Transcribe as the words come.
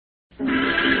The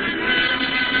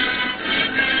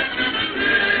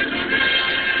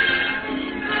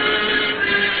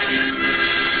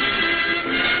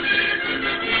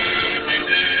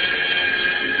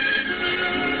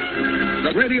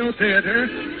Radio Theatre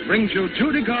brings you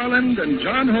Judy Garland and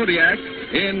John Hodiak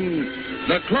in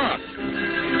The Clock.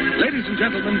 Ladies and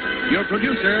gentlemen, your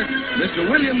producer, Mr.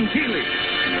 William Keeley.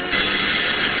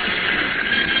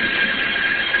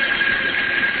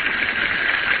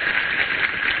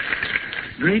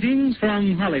 Greetings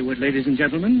from Hollywood, ladies and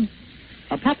gentlemen.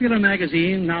 A popular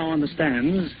magazine now on the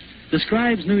stands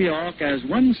describes New York as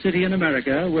one city in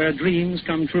America where dreams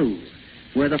come true,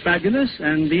 where the fabulous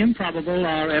and the improbable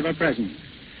are ever present.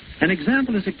 An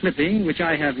example is a clipping which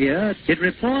I have here. It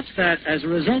reports that as a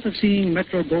result of seeing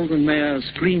Metro-Goldwyn-Mayer's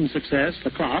screen success,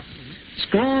 The Clock,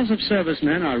 scores of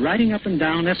servicemen are riding up and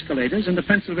down escalators in the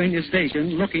Pennsylvania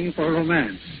station looking for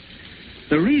romance.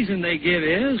 The reason they give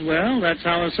is, well, that's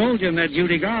how a soldier met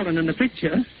Judy Garland in the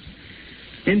picture.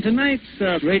 In tonight's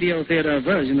Radio Theatre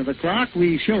version of The Clock,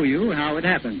 we show you how it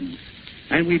happened.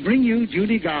 And we bring you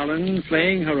Judy Garland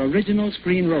playing her original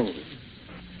screen role.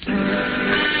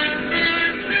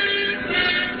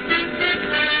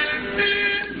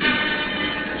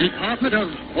 Department of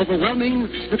Overwhelming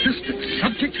Statistics.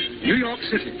 Subject, New York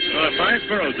City. 5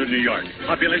 boroughs in New York.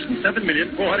 Population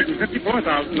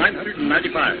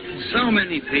 7,454,995. So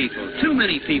many people. Too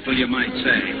many people, you might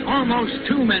say. Almost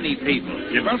too many people.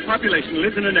 The above population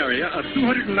lives in an area of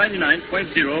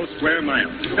 299.0 square miles.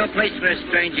 No place for a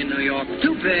stranger in New York.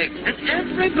 Too big. And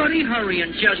everybody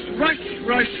hurrying. Just rush,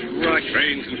 rush, rush.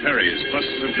 Trains and ferries,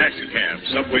 buses and taxicabs,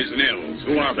 subways and L's.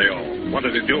 Who are they all? What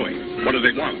are they doing? What do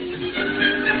they want?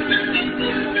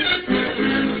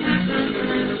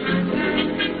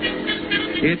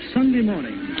 It's Sunday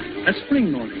morning, a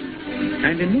spring morning,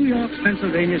 and in New York's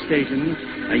Pennsylvania station,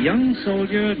 a young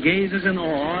soldier gazes in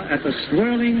awe at the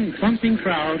swirling, bumping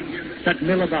crowd that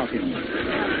mill about him.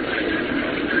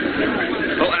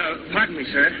 Pardon me,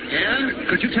 sir. Yeah?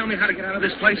 Could you tell me how to get out of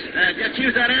this place? Just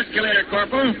use that escalator,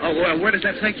 Corporal. Oh, where does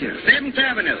that take you? 7th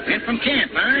Avenue. In from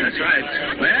camp, huh? That's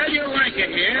right. Well, you'll like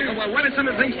it here. Well, what are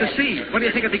some of the things to see? What do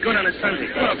you think would be good on a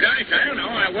Sunday? Well, guys, I don't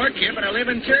know. I work here, but I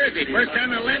live in Jersey. First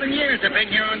time in 11 years I've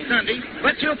been here on Sunday.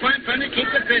 But you'll find fun to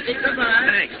keep it busy. Goodbye.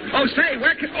 Thanks. Oh, say,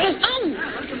 where can... Oh,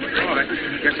 I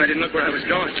guess I didn't look where I was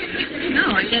going.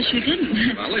 No, I guess you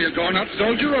didn't. Well, you're going up,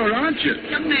 soldier, or aren't you?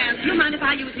 Young man, do you mind if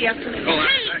I use the escalator? Oh,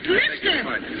 hey, mister!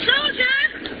 Soldier!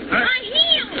 My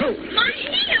heel! Who? My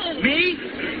heel! Me?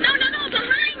 No,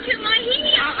 behind you, my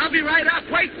heel! I'll be right up.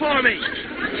 Wait for me.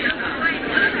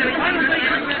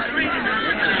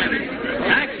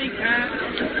 Taxi cab.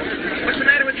 What's the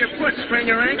matter with your foot? Sprain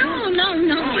your ankle? No.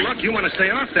 Oh, look, you want to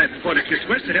stay off that foot. If you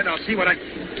twisted it, I'll see what I...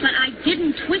 But I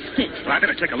didn't twist it. Well, I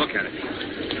better take a look at it.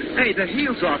 Hey, the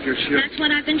heel's off your shoe. That's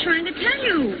what I've been trying to tell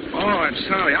you. Oh, I'm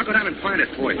sorry. I'll go down and find it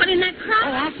for you. What, in that crowd?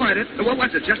 Oh, I'll find it. What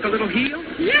was it, just a little heel?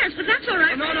 Yes, but that's all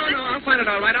right. Oh, no. I'll find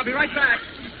it all right. I'll be right back.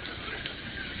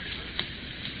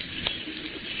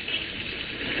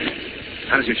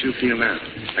 How does your shoe feel now?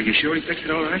 Are you sure he fixed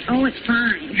it all right? Oh, it's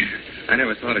fine. I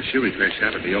never thought a shoe repair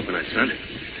shop would be open on Sunday.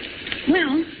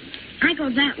 Well, I go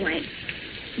that way.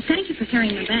 Thank you for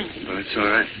carrying my bag. Oh, that's all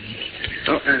right.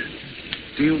 Oh,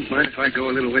 do you mind if I go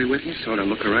a little way with you, sort of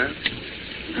look around?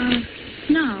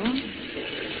 No.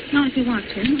 Not if you want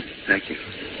to. Thank you.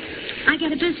 I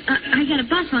get a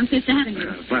bus on 5th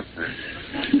Avenue.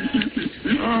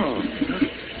 Oh.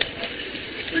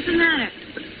 What's the matter?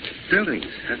 Buildings.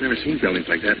 I've never seen buildings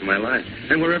like that in my life.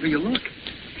 And wherever you look.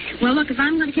 Well, look, if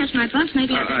I'm going to catch my bus,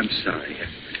 maybe I'm sorry.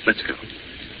 Let's go.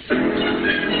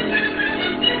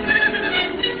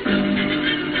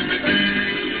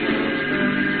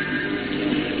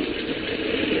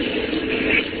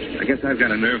 I guess I've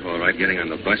got a nerve, all right, getting on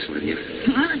the bus with you.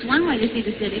 Well, it's one way to see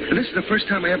the city. And this is the first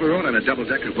time I ever rode on a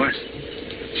double-decker bus.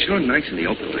 It's sure nice in the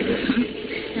open like this.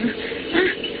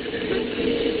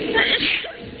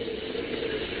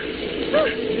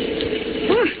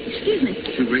 Excuse me.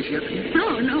 Too greasy up here?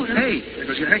 No. Hey, there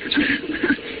goes your handkerchief.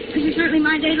 This is certainly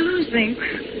my day to lose things.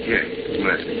 Here,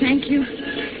 must. Thank you.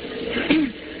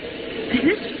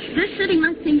 This city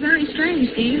must seem very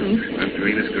strange to you. I'm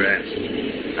green as grass.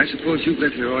 I suppose you've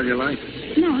lived here all your life.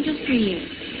 No, just 3 years.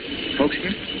 Folks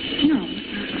here? No.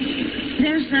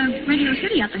 There's Radio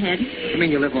City up ahead. You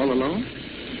mean you live all alone?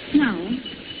 No.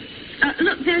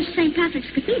 Look, there's St.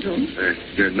 Patrick's Cathedral.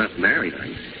 You're not married, are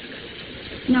you?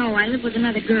 No, I live with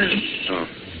another girl. Oh.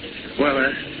 Well,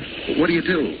 what do you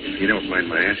do, if you don't mind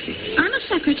my asking? I'm a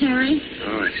secretary.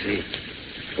 Oh, I see.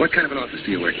 What kind of an office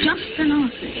do you work in? Just an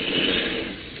office.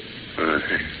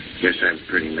 I guess I'm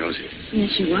pretty nosy.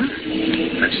 Yes, you are.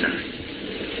 I'm sorry.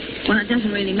 Well, it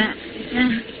doesn't really matter.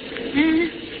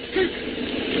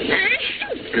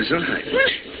 Gesundheit.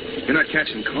 You're not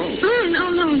catching cold. Oh, no.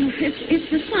 It's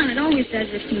the sun. It always does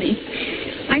this to me.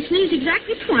 I sneeze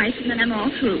exactly twice, and then I'm all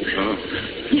through. Oh.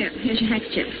 Here's your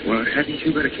handkerchief. Well, hadn't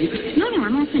you better keep it? No,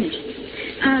 I'm all finished.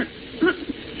 Look,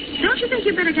 don't you think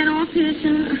you better get off this?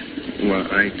 Well,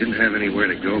 I didn't have anywhere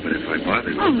to go, but if I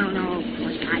bothered you... Oh, no, of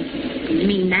course. I didn't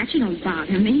mean that. You don't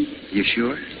bother me. You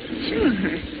sure? Sure.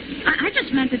 I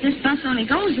just meant that this bus only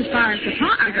goes as far as the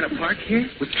park. You got a park here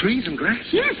with trees and grass?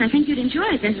 Yes, I think you'd enjoy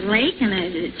it. There's a lake and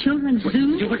a children's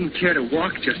zoo. You wouldn't care to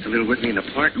walk just a little with me in the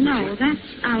park, would No, you? that's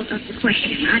out of the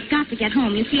question. I've got to get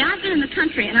home. You see, I've been in the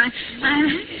country and where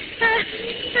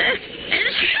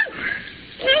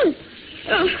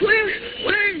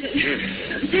is it? Here.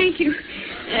 Thank you.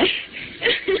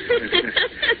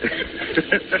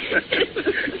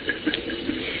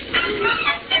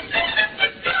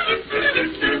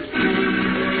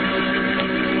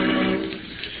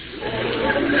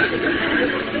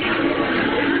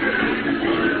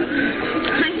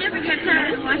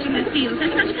 Watching the fields.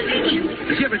 That's such convenience.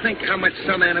 Did you ever think how much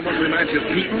some animals remind you of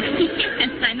people?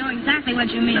 Yes, I know exactly what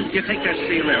you mean. You take that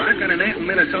seal there. I've got an aunt in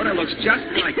Minnesota who looks just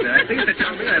like that. I think they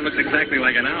tell me I look exactly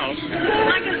like an owl.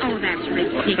 Oh, that's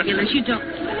ridiculous. You don't.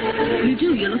 You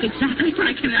do. You look exactly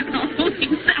like an owl.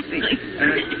 Exactly.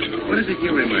 What is it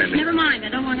you remind me? Never mind. I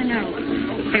don't want to know.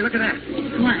 Hey, look at that.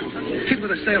 What? Kid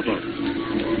with a sailboat.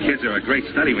 Kids are a great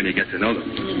study when you get to know them.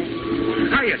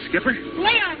 Hiya, Skipper.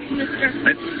 Lay off, mister.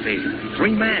 Let's see.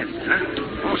 3 men, huh?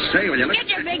 Oh, say, will you look... Get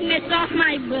your big mitts off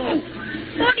my boat.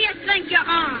 Who do you think you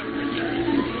are?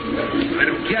 I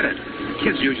don't get it.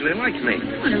 Kids usually like me.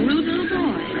 What a rude little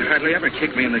boy. They hardly ever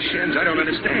kick me in the shins. I don't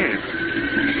understand.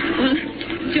 Well,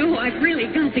 Joe, I've really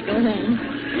got to go home.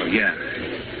 Oh, yeah.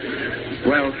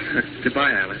 Well,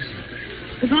 goodbye, Alice.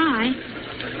 Goodbye.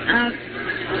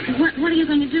 What are you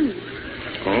going to do?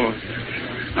 Oh,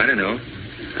 I don't know.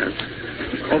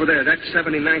 Over there, that's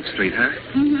 79th Street, huh?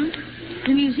 Mm-hmm.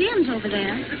 The museum's over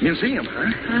there. Museum, huh?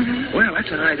 Uh-huh. Well,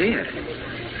 that's an idea.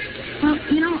 Well,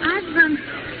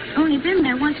 I've only been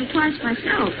there once or twice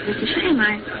myself. It's a shame.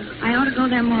 I ought to go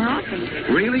there more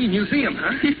often. Really? Museum,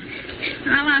 huh?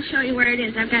 Well, I'll show you where it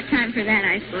is. I've got time for that,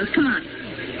 I suppose. Come on.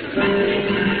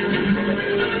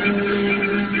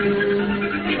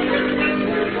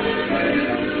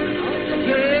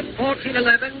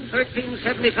 1411,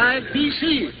 1375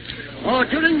 B.C., or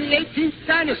during the 18th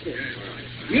dynasty.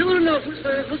 You will notice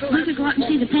the little... We could go out and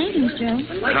see the paintings, Joe.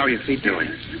 How are your feet doing?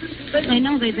 They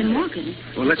know they've been walking.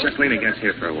 Well, let's just lean against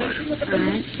here for a while. All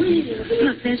right.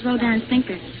 Look, there's Rodin's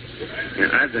thinker. Yeah,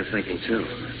 I've been thinking, too.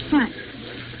 What?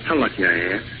 How lucky I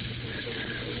am.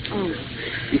 Oh.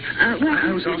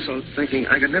 I was also thinking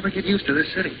I could never get used to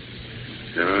this city.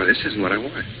 No, this isn't what I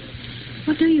want.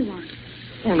 What do you want?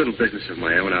 Oh, a little business of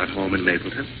my own out home in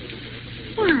Mapleton.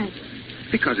 Why?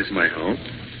 Because it's my home.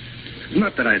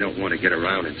 Not that I don't want to get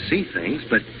around and see things,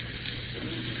 but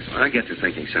I get to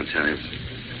thinking sometimes.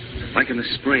 Like in the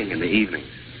spring and the evening.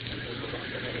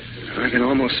 I can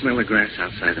almost smell the grass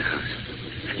outside the house.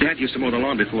 Dad used to mow the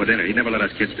lawn before dinner. He'd never let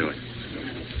us kids do it.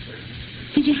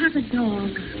 Did you have a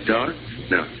dog? Dog?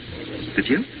 No. Did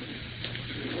you?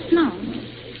 No.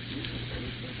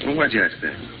 Well, why'd you ask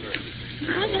that?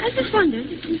 I just wondered.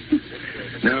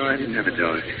 No, I didn't have a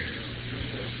dog.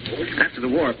 After the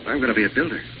war, I'm going to be a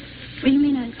builder. Well, you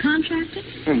mean a contractor?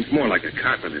 Well, more like a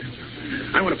carpenter.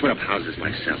 I want to put up houses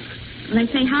myself. Well,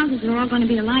 they say houses are all going to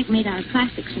be alike, made out of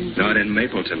plastic soon. Not in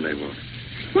Mapleton, they won't.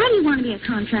 Why do you want to be a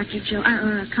contractor, Joe,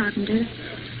 or a carpenter?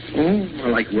 Oh, I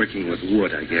like working with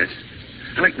wood, I guess.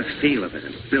 I like the feel of it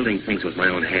and building things with my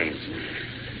own hands.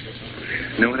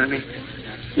 Know what I mean?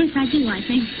 Yes, I do, I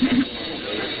think.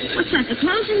 What's that, the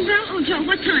closing bell? Oh, Joe,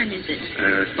 what time is it?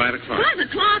 5 o'clock. 5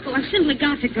 o'clock? Oh, I've simply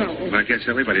got to go. Well, I guess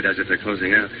everybody does if they're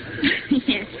closing out.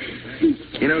 Yes.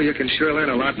 You know, you can sure learn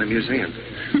a lot in a museum.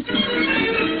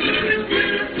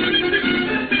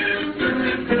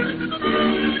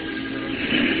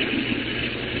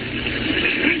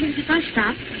 Here's the bus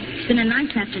stop. It's been a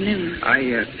nice afternoon.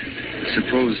 I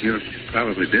suppose you're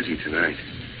probably busy tonight.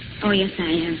 Oh, yes,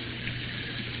 I am.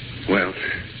 Well,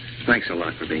 thanks a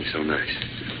lot for being so nice.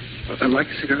 Like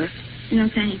a cigarette? No,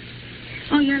 thanks.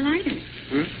 Oh, your lighter.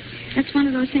 Hmm? That's one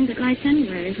of those things that lights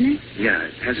anywhere, isn't it? Yeah,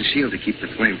 it has a shield to keep the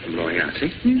flame from blowing out,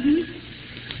 see?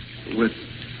 Mm-hmm. Would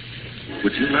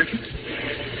you like it?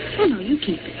 Oh, no, you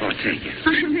keep it. Oh, take it.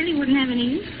 I really wouldn't have any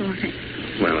use for it.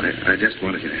 Well, I just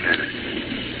wanted you to have it.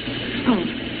 Oh.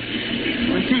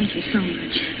 Well, thank you so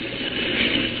much.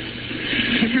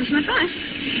 Here comes my bus.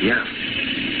 Yeah.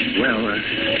 Well,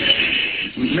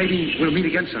 maybe we'll meet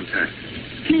again sometime.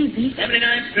 Maybe.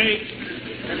 79th Street.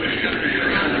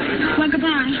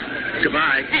 Goodbye.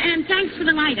 Goodbye. And thanks for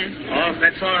the lighter. Oh,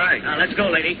 that's all right. Let's go,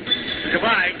 lady.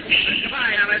 Goodbye.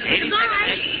 Goodbye, Alice. 80 Goodbye.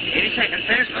 seconds. 80 seconds.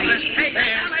 There's Alice. Hey,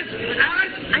 Alice.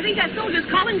 Alice. I think that soldier's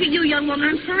calling to you, young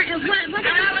woman. I'm sorry. What?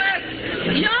 Alice.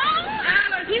 Joe?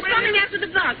 Alice. He's coming after the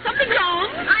bug. Something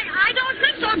wrong? I don't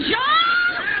think so, Joe.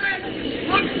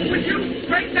 Alice. Would you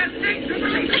break that thing to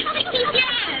me?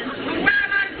 Yes. Well,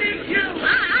 I need you.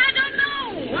 I don't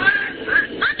know. What?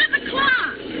 Under the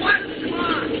clock. What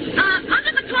clock?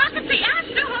 Under the clock at the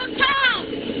Astor Hotel.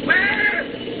 Where?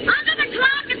 Under the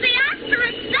clock at the Astor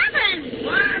at 7.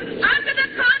 What? Under the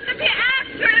clock at the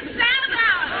Astor at 7.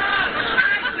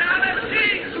 Alice,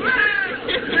 please, run.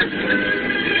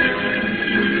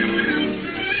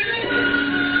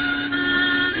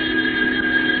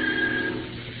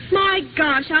 My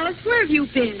gosh, Alice, where have you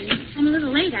been? I'm a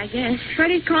little late, I guess.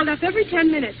 Freddie's called up every 10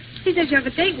 minutes. He says you have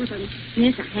a date with him.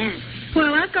 Yes, I have.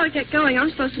 Well, I've got to get going. I'm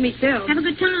supposed to meet Bill. Have a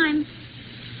good time.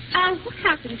 Al, what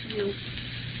happened to you?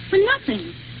 For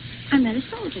nothing. I met a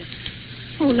soldier.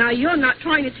 Oh, now you're not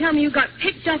trying to tell me you got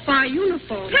picked up by a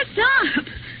uniform. Picked up?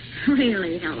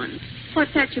 Really, Helen?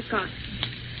 What's that you've got?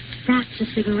 That's a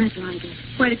cigarette lighter.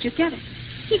 Where did you get it?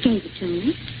 He gave it to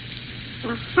me.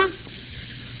 Uh-huh.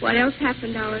 What else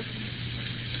happened, Alice?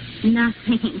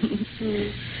 Nothing.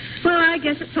 Well, I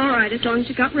guess it's all right as long as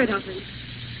you got rid of him.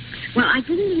 Well, I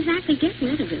didn't exactly get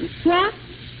rid of him. What?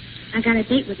 I got a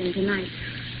date with him tonight.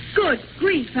 Good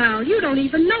grief, Al. You don't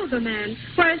even know the man.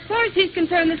 Why, as far as he's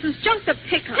concerned, this is just a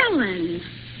pickup. Helen,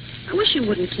 I wish you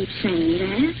wouldn't keep saying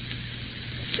that.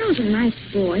 Joe's a nice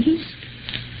boy. He's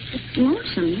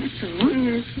lonesome, that's all.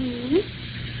 Mm-hmm.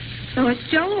 So it's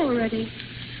Joe already.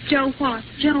 Joe what?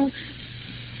 Joe...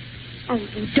 Oh,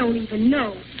 you don't even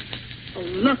know. Oh,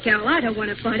 look, Al, I don't want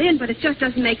to butt in, but it just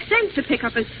doesn't make sense to pick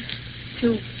up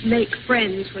to make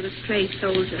friends with a stray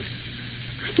soldier.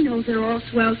 I know they're all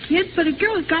swell kids, but a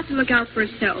girl's got to look out for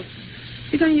herself.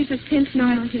 You're going to use this pince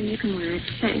knife? Here, you can wear it.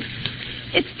 Thanks.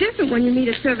 It's different when you meet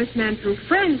a serviceman through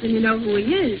friends and you know who he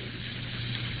is.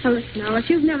 Now, listen, Alice,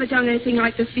 you've never done anything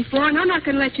like this before, and I'm not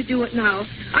going to let you do it now.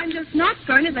 I'm just not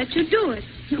going to let you do it.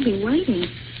 He'll be waiting.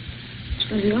 He's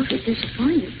going to be awfully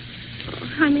disappointed. Oh,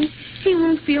 honey, he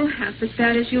won't feel half as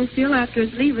bad as you'll feel after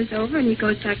his leave is over and he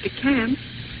goes back to camp.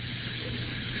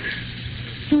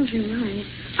 Suppose you're right.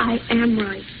 I am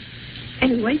right.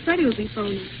 Anyway, Freddie will be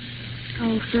phoning.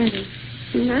 Oh, Freddie.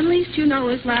 At least you know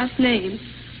his last name.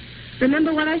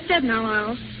 Remember what I said now,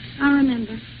 Al? I'll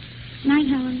remember. Night,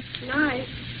 Helen. Night.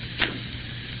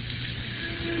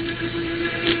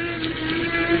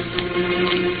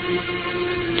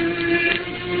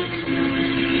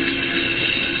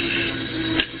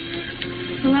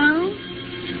 Hello?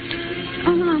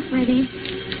 Oh, hello, Freddie.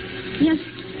 Yes,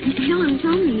 Helen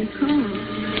told me you called.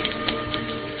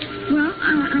 Well,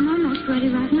 I'm almost ready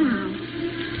right now.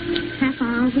 Half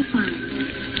hour will be fine.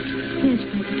 Yes,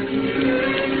 Freddie.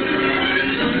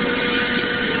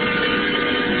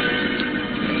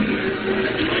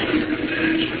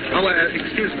 Oh,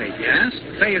 excuse me. Yes?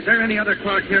 Say, is there any other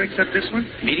clock here except this one?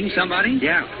 Meeting somebody?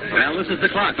 Yeah. Well, this is the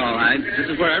clock, all right. This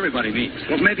is where everybody meets.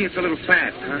 Well, maybe it's a little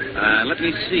fast, huh? Let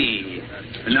me see.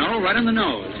 No, right on the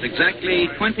nose. Exactly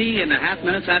 20 and a half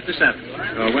minutes after 7.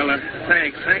 Oh, well,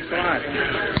 thanks. Thanks a lot.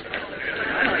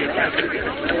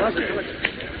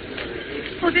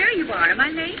 Oh, there you are. Am I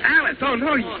late? Alice, oh,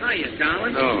 no. Hiya,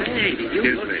 darling. Oh, hey, you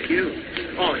excuse look me. cute.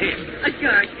 Oh, here. A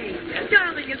gardenia.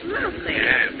 Darling, it's lovely.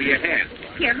 Yeah, be ahead.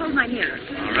 Here, hold my mirror.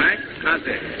 All right? How's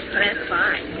this? Oh, that's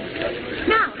fine.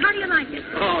 Now, how do you like it?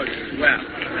 Oh, well.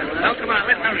 Well, come on,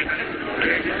 let's hurry.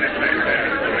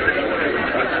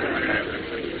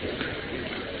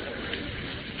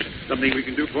 Something we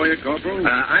can do for you, Corporal?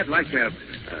 I'd like a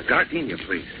gardenia,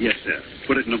 please. Yes, sir.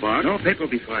 Put it in a box. No, paper will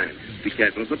be fine. Be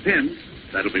careful of the pins.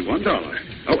 That'll be $1.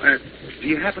 Oh, do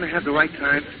you happen to have the right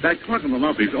time? That clock in the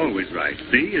lobby's always right.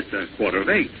 See, it's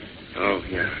 7:45. Oh,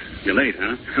 yeah. You're late,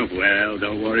 huh? Well,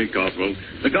 don't worry, Corporal.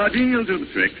 The gardenia will do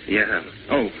the trick. Yeah.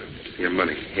 Oh, your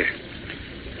money. Here.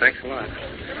 Thanks a lot.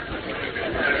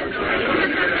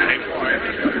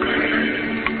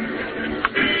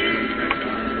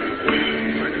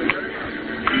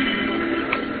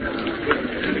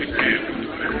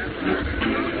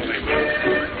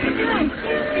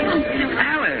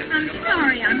 I'm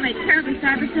sorry I'm late. Terribly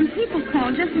sorry, but some people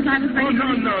called just as I was ready.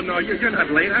 Oh, no. You're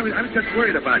not late. I was just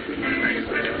worried about you.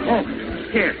 Oh,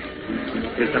 here.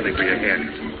 Here's something for your hair.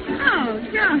 Oh,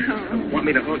 Joe. Want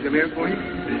me to hold your mirror for you?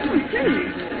 Oh,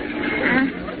 please.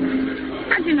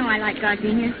 How'd you know I like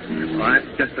gardenia? Well, that's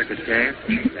just like a chance.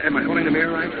 Am I holding the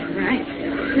mirror right? Right.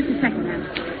 Just a second now.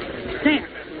 There.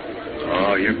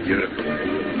 Oh, you're beautiful.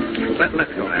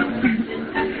 Let's go now.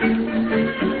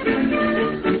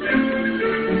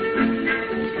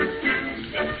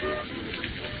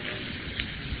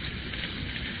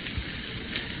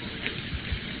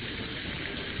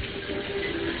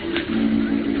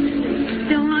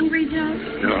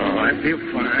 No, I feel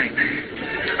fine.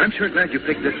 I'm sure glad you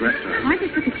picked this restaurant. I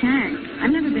just took a chance.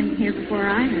 I've never been here before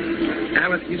either.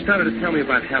 Alice, you started to tell me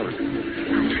about Helen.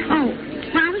 Oh,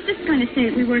 well, I was just going to say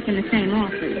that we work in the same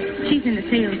office. She's in the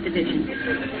sales division.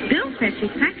 Bill says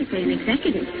she's practically an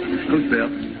executive. Who's Bill?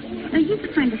 He's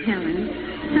a friend of Helen's.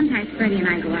 Sometimes Freddie and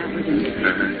I go out with him.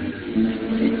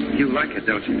 You like it,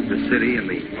 don't you? The city and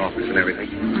the office and everything.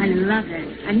 I love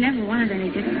it. I've never wanted any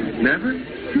different. Never?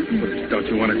 Don't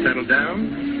you want to settle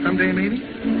down someday, maybe?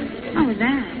 Oh,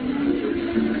 that?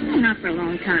 Well, not for a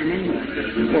long time,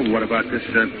 anyway. Well, what about this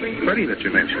Freddie that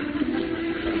you mentioned?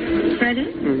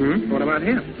 Freddie? Mm-hmm. What about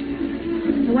him?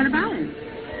 Well, what about him?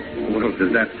 Well,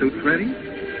 does that suit Freddie?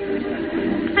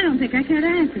 I don't think I care to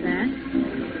answer that.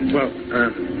 Well,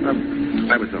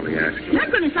 I was only asking. My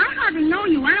goodness, I hardly know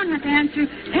you. I don't have to answer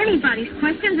anybody's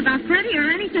questions about Freddie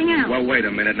or anything else. Well, wait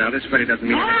a minute now. This Freddie doesn't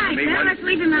mean all right, anything to me. then let's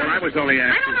leave him out. Well, I was only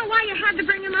asking. I don't know why you had to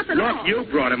bring him up at all. Look, you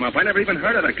brought him up. I never even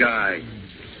heard of the guy.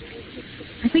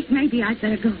 I think maybe I'd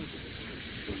better go.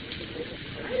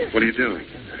 What are you doing?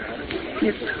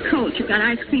 Your coat, you've got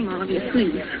ice cream all over your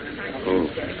sleeve. Oh.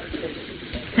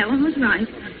 Helen was right.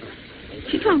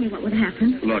 She told me what would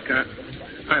happen. Look,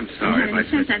 I'm sorry if I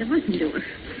said... I'd have listened to her.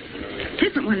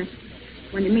 Different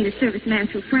when you meet a serviceman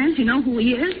through friends, you know who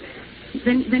he is,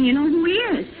 then you know who he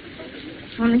is.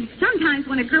 Only sometimes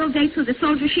when a girl dates with a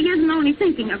soldier, she isn't only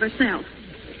thinking of herself.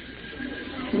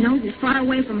 She knows he's far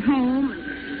away from home,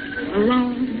 and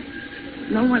alone,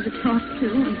 no one to talk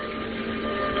to. And...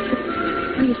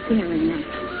 What are you staring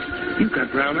at? You've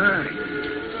got brown eyes.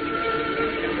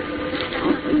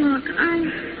 Oh, look,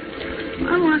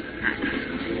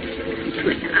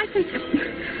 I think...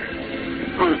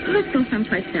 Oh, let's go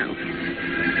someplace else.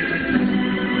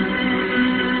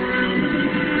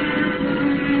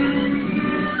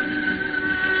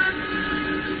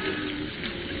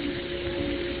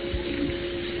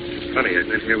 Funny,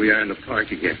 isn't it? Here we are in the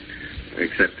park again.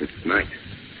 Except it's night.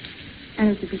 And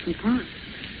it's a different park.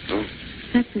 Oh?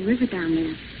 That's the river down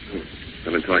there. Oh.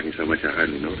 I've been talking so much I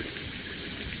hardly noticed.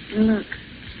 Look,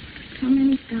 so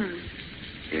many stars.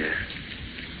 Yeah.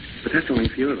 But that's only a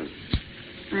few of them.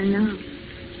 I know.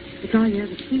 It's all you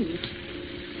ever see.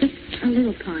 Just a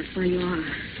little part where you are.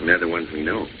 And they're the ones we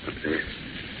know up there.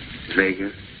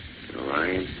 Vega,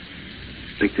 Orion,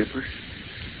 Big Dipper.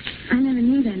 I never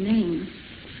knew their names.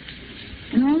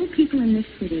 And all the people in this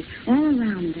city, all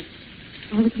around us,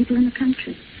 all the people in the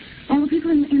country, all the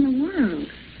people in the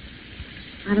world.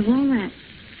 Out of all that,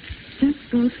 just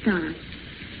those stars.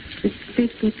 This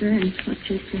Big Dipper and what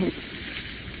you said.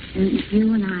 And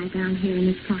you and I down here in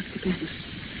this park together.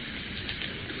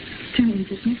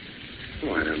 Strange, isn't it?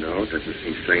 Oh, I don't know. It doesn't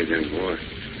seem strange anymore.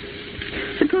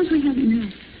 Suppose we hadn't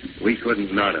met. We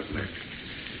couldn't not have met.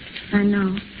 I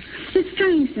know. It's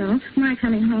strange, though, my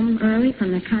coming home early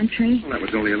from the country. Well, that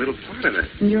was only a little part of it.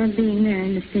 And your being there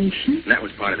in the station. And that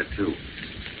was part of it, too.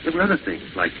 There were other things,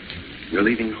 like your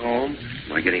leaving home,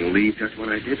 my getting leave just when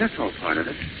I did. That's all part of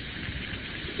it.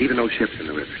 Even those ships in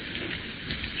the river.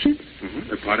 Ships? Mm-hmm.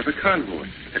 They're part of a convoy.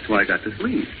 That's why I got this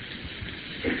leave.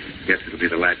 Guess it'll be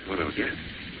the last one I'll get.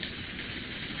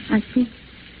 I see.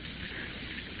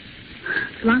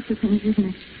 Lots of things, isn't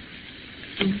it?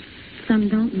 And some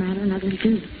don't matter and others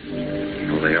do.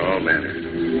 Oh, they all matter.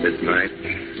 This night,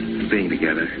 being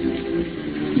together.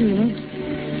 Yes.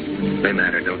 They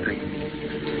matter, don't they?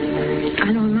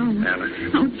 I don't know. Alice.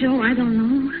 Oh, Joe, I don't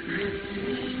know.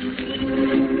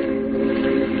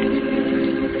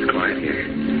 It's quiet here.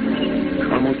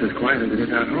 Almost as quiet as it is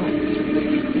out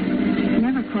home.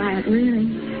 Never quiet, really.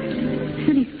 The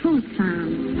city's full of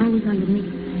sound, always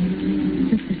underneath.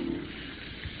 Listen.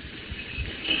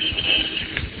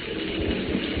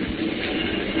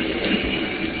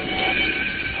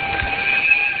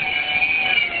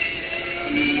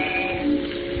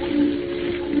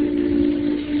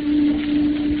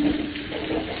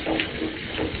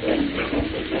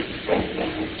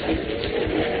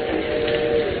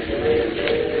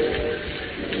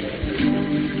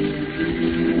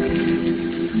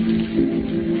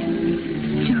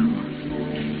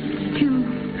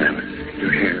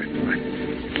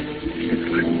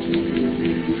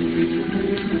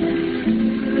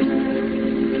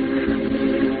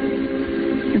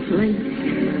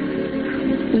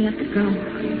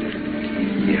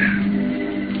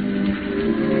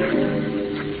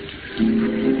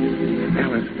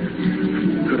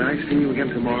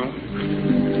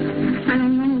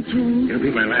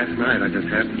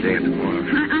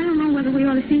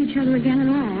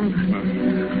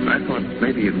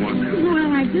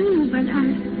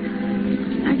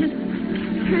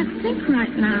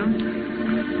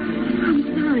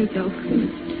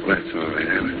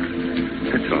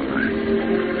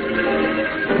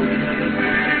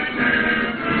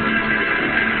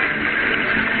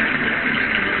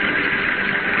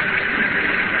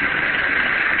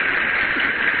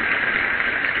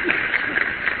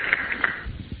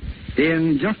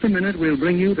 In just a minute, we'll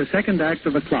bring you the second act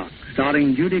of The Clock,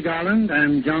 starring Judy Garland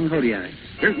and John Hodiak.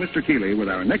 Here's Mr. Keeley with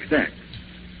our next act.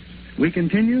 We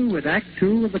continue with Act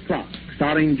 2 of The Clock,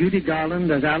 starring Judy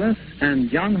Garland as Alice and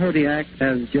John Hodiak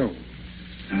as Joe.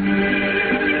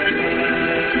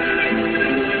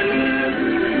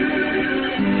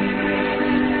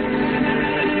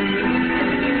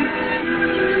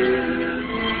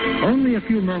 Only a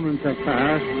few moments have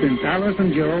passed since Alice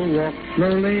and Joe walked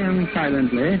slowly and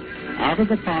silently out of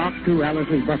the park to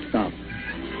Alice's bus stop.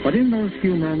 But in those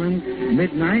few moments,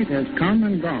 midnight has come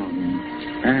and gone,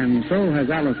 and so has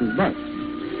Alice's bus.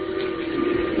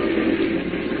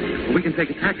 We can take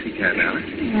a taxi cab, Alice.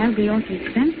 That'll be awfully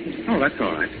expensive. Oh, that's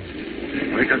all right.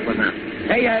 We got one now.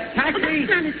 Hey, Oh, taxi! that's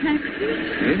not a taxi.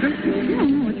 Is it?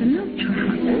 No, it's a milk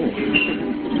truck.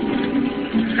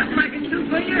 Something I can do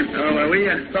for you? Oh, well, we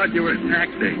thought you were a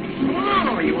taxi.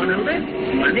 Oh, you want to lift?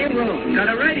 Plenty of room. Got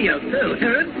a radio, too.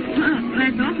 Hear it? Oh,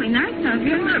 that's awfully nice of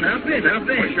you. Come on, up in.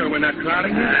 We're sure we're not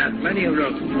crowding you. Plenty of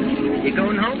room. You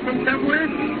going home from somewhere?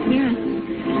 Yes.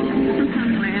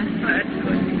 Somewhere. That's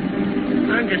good.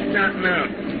 I'm just starting out.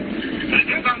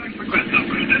 Here's our next request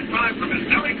number. That's 5 from Miss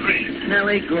Nellie Green.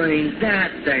 Nellie Green,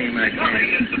 that dame Nellie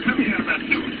again. is the premier of that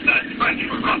suit. That's French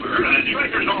for rubber, and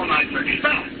Schrager's all night turkey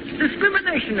fat.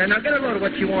 Discrimination, then. I'll get a load of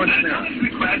what she wants And now. Nellie's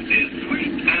request is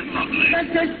sweet and lovely.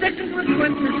 That's her second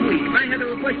request this week. I had a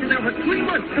request now for 3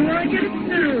 months. Do I get it?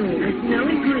 No. It's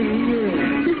Nellie Green,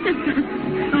 yeah.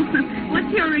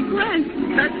 What's your request?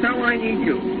 That's how I need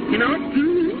you. You know?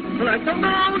 Mm-hmm. Like the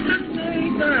mountains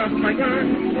need the fire,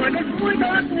 like the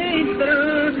sweetheart needs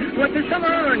the, what the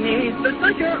summer needs the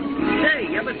sunshine.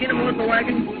 Say, you ever seen a motor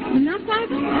wagon? The milk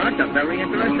wagon? Oh, it's a very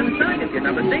interesting sight if you've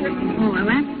never seen it. Oh, well,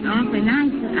 that's awfully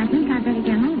nice. I think I'd better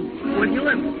get home. Where do you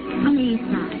live? On the east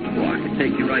side. Oh, I can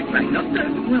take you right back up there.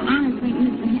 Well, honestly,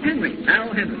 Mr. Henry, Al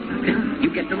Henry.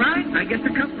 You get the ride, I get the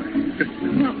comfort.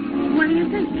 Well, what do you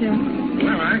think, Joe?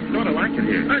 Well, I sort of like it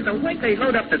here. The way they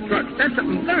load up the trucks, that's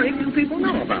something very few people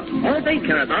know about. All they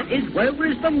care about is where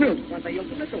is the milk when they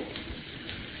open the door.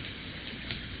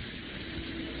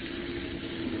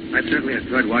 I certainly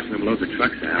enjoyed watching them load the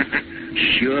trucks out.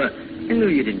 Sure. I knew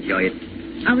you'd enjoy it.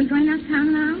 Are we going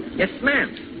uptown now? Yes,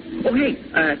 ma'am. Oh, hey,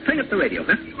 turn up the radio,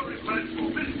 huh? Request for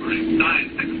whispering.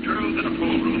 9, 6 girls in a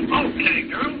pool room. Okay,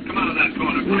 girls, come out of that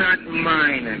corner. Not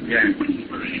mine again.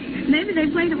 Whispering. Maybe they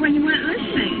played it when you weren't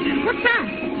listening. What's that?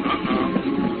 Uh-oh.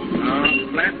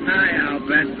 Oh, flat tire, I'll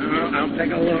bet. Oh, I'll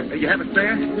take a look. You have a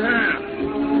spare? Yeah.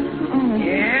 Oh.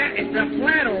 Yeah, it's a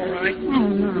flat, all right. Oh,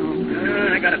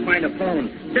 no. I gotta find a phone.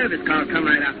 Service car will come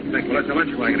right out and take Well, it's a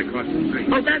lunch wagon across the street.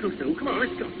 Oh, that'll do. Come on,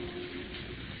 let's go.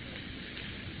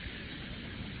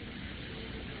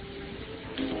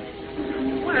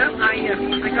 Well,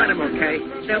 I got him okay.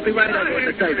 They'll be right over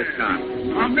with the service car.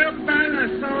 A milk diner,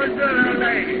 so is a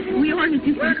lady. We ordered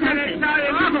you some We're coffee. going to tell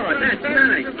you. Oh, that's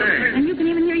nice, thanks. And you can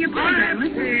even hear your I program, have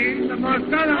listen. seen the most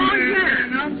elevated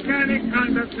and uncanny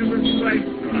conduct in this place.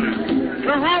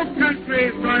 The whole country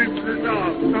is going to the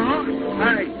dog.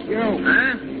 Hey, you.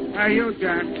 Huh? Hey, you,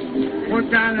 Jack.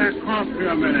 Put down that coffee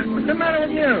a minute. What's the matter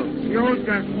with you? You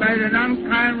just made an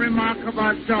unkind remark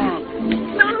about dogs.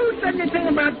 Now, who said anything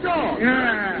about dogs?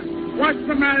 Yeah. What's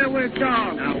the matter with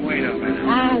dogs? Now, wait a minute.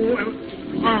 Oh,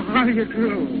 well, how do you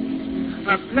do?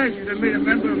 A pleasure to meet a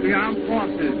member of the armed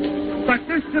forces. But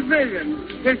this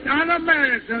civilian, this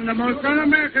un-American, the most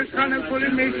un-American conduct put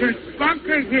in me since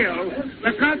Bunker Hill,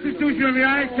 the Constitution of the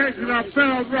United States is our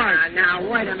Bill of Rights. Now,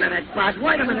 wait a minute, Bud.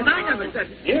 Wait a minute. I never said...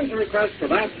 Here's a request for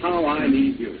That's How I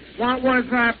Need You. What was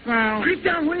that, pal? Sit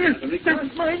down, will you?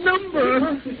 That's my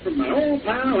number. This is from my old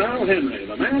pal, Al Henry,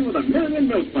 the man with a million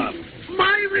milk bottles.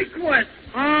 My request.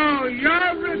 Oh,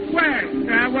 your request.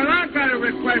 Well, I got a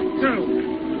request,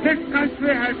 too. This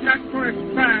country has got to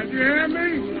expand. You hear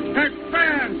me?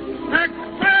 Expand!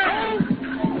 Expand!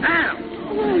 Al.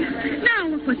 Oh, now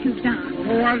look what you've done.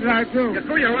 Well, what did I do? You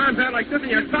threw your arms out like this in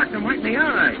your socks and wiped me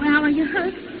eye. Well, are you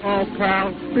hurt? Oh,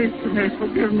 pal, speak to me.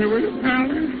 Forgive me, will you, pal?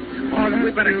 Oh,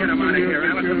 We better get him out of here,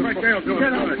 Alice. The fresh air'll do it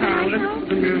Get up, good. pal. Listen to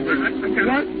the music.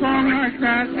 One song like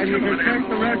that, and you can take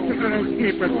the rest of it and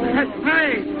keep it.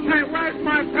 Hey, where's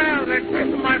my pal? They're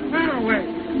taking my pal away.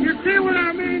 You see what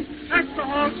I mean? That's the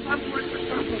whole subway for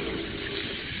trouble.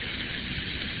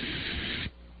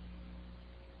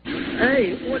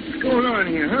 Hey, what's going on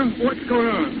here, huh? What's going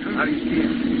on? How do you feel?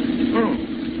 Oh,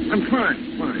 I'm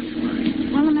fine.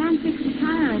 Well, the man fixed the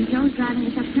tire, and Joe's driving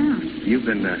us uptown. You've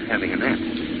been having a nap.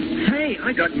 Hey, I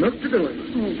got milk to deliver.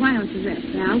 Oh, why don't you rest,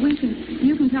 Al?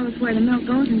 You can tell us where the milk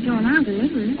goes, and Joe and I'll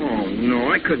deliver it. Oh, no,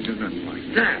 I couldn't do nothing like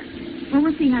that. Well,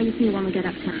 we'll see how you feel when we get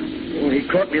uptown. Oh, he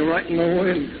caught me right in the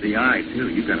wind. The eye, too.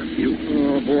 You got a few.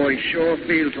 Oh, boy, sure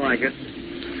feels like it.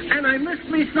 And I missed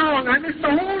me song. I missed the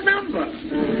whole number.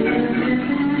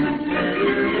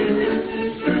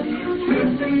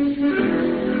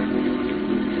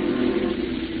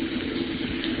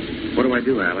 What do I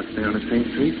do, Alice? Stay on the same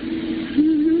street?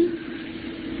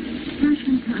 Gosh,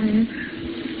 I'm tired.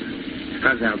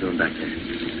 How's Al doing back there?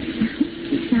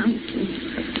 He sounds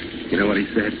sick. You know what he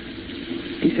said?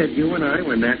 He said you and I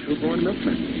were natural-born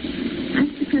milkmen.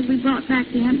 That's because we brought back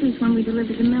the empties when we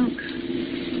delivered the milk.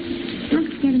 Look,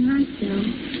 it's getting light, Joe.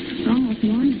 It's almost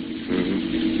morning.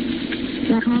 Mm-hmm.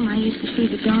 Back home, I used to see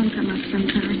the dawn come up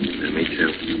sometimes. Yeah, me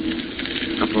too.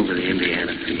 Up over the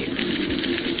Indiana field.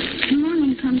 The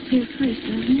morning comes here first,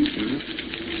 doesn't it?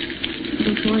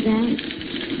 Mm-hmm. Before that,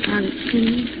 out at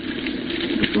sea.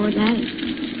 Before that,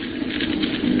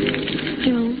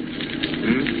 Joe.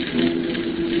 Hmm?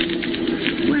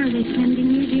 Where are they sending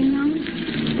you, do you know?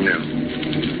 No.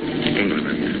 England, I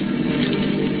guess.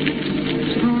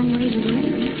 Long ways away.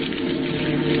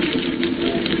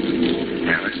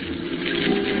 Alice,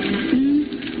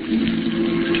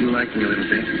 do you like me a little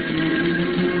bit?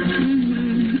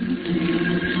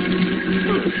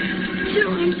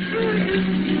 Joe, I'm tired.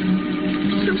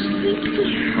 So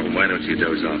sleepy. Oh, why don't you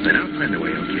doze off? Then I'll find a way,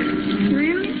 okay?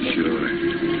 Really? Sure.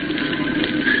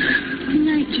 Good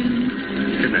night, Joe.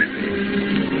 Good night, baby.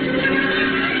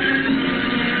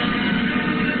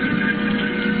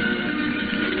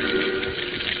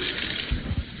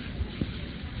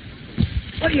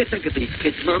 What do you think of these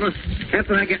kids, Mama?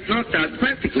 After I get knocked out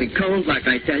practically cold, like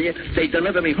I tell you, they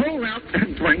deliver me whole route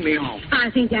and bring me home. I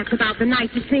think that's about the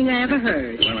nicest thing I ever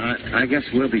heard. Well, I guess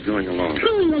we'll be going along.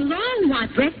 Going along?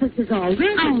 What? Breakfast is all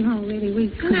ready. Oh, no, really, we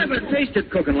couldn't. Never tasted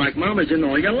cooking like Mama's in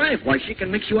all your life. Why, she can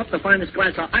mix you up the finest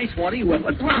glass of ice water you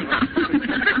ever drunk. But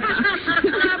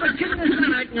goodness,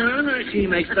 no, she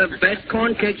makes the best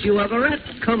corn cakes you ever ate.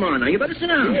 Come on, now, you better sit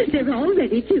down. They're all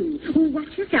ready, too. Oh,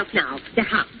 watch yourself now. The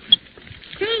house.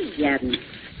 Say,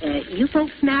 you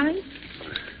folks married?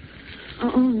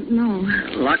 Oh, no.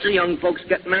 Lots of young folks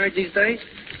get married these days.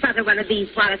 Father, one of these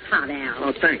while it's hot, Al.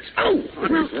 Oh, thanks. Oh,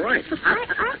 that's right.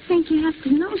 I think you have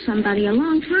to know somebody a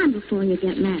long time before you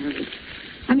get married.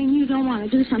 I mean, you don't want to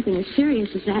do something as serious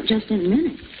as that just in a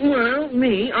minute. Well,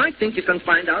 I think you can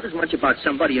find out as much about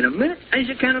somebody in a minute as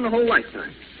you can in a whole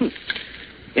lifetime.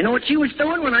 You know what she was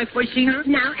doing when I first seen her?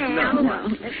 Now, Al. No.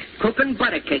 Cooking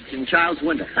butter cakes in Child's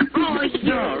window. Oh,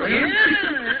 Yeah.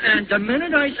 And the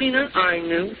minute I seen her, I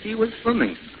knew she was for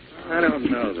me. I don't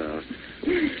know, though.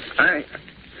 I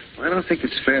don't think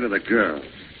it's fair to the girl,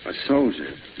 a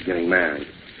soldier, getting married.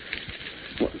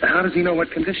 Well, how does he know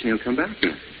what condition he'll come back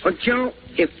in? Well, Joe,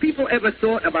 if people ever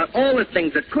thought about all the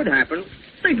things that could happen,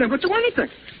 they'd never do anything.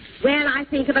 Well, I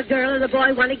think if a girl and a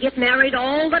boy want to get married,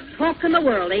 all the talk in the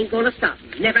world ain't going to stop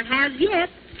them. Never has yet.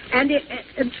 And,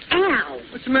 Al.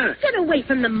 What's the matter? Get away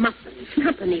from the muffins.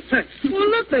 Company first. Well,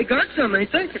 look, they got some,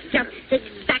 ain't they? Just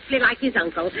exactly like his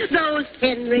uncle. Those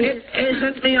Henrys. It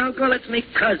isn't me uncle, it's me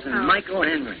cousin, Michael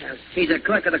Henry. He's a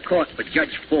clerk of the court for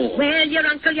Judge Ford. Well, your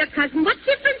uncle, your cousin, what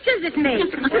difference does it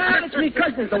make? Well, it's me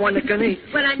cousin's the one that can eat.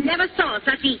 Well, I never saw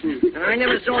such eating. And I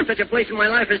never saw such a place in my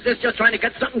life as this, just trying to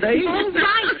get something to eat. All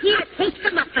right, here, take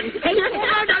the muffins. Take it. All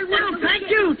right, I will. Thank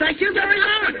you. Thank you very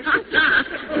much.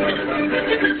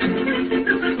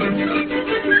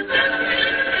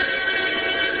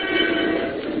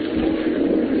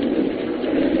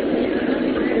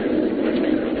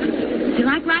 You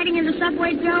like riding in the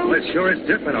subway, Joe? Well, it sure is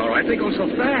different, all right. They go so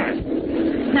fast.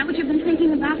 Is that what you've been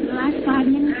thinking about for the last 5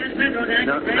 minutes?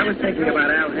 No, I was thinking about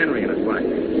Al Henry and his wife.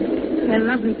 They're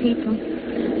lovely people.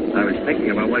 I was thinking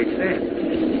about what he said.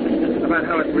 About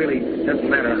how it really doesn't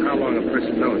matter how long a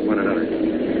person knows one another.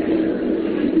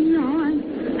 No,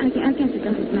 I guess it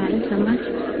doesn't matter so much.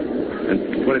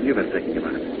 And what have you been thinking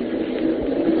about?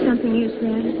 Something you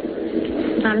said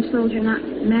about a soldier not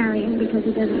marrying because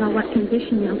he doesn't know what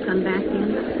condition he'll come back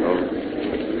in. Oh.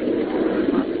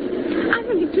 I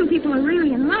think if two people are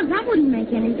really in love, that wouldn't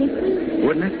make any difference.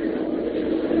 Wouldn't it?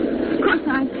 Of course,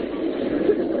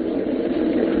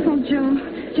 Oh, Joe,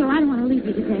 I don't want to leave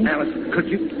you today. Alice, could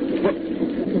you...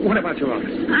 What about your office?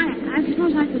 I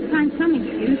suppose I could find some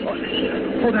excuse.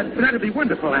 Oh, that'd be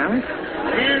wonderful, Alice.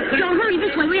 Joe, hurry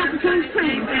this way. We have to change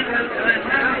trains.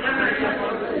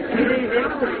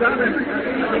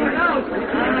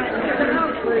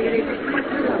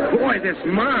 Boy, this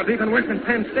mob even worse than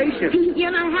Penn Station.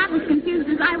 You're not half as confused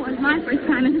as I was my first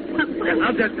time in the subway.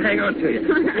 I'll just hang on to you.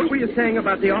 What were you saying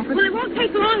about the office? Well, it won't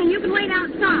take long, and you can wait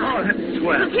outside. Oh, that's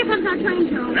swell. Well, here comes our train,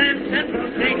 Joe.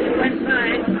 Central takes west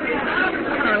side.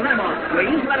 let him off,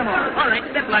 please. Let him off. All right,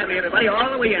 step lively, everybody,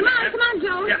 all the way in. Come on,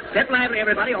 Joe. Yeah, step lively,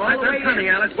 everybody, all the way in. Coming,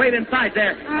 Alice. Wait inside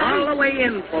there. All the way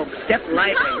in, folks. Step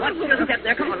lively. Watch your step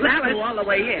there. Come on, let's go all the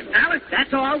way in. Alice.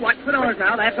 That's all. Watch the doors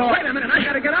now. That's all. Wait a minute. I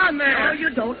got to get on there. No, you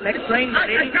don't. Next train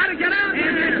ready. I got to get on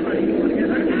there.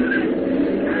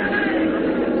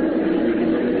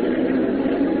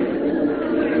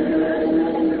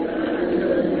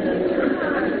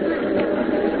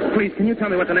 Please, can you tell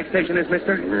me what the next station is,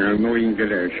 mister? No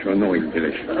English.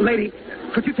 Lady,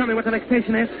 could you tell me what the next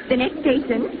station is? The next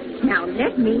station? Now,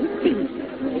 let me see.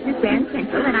 This is Grand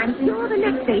Central, and I'm sure the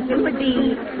next station would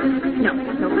be... No,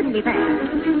 it wouldn't be that.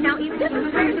 Now, if this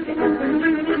is Grand Central...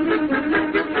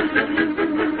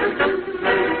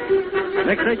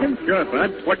 Next station? Sure,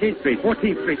 Bud. 14th Street.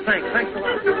 14th Street. Thanks a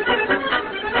lot.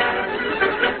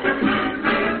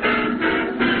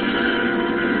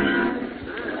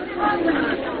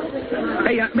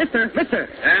 Hey, mister.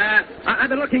 I've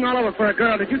been looking all over for a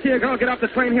girl. Did you see a girl get off the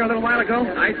train here a little while ago?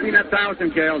 I seen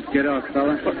 1,000 girls get off,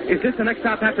 fella. Is this the next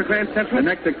stop after Grand Central? The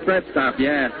next express stop,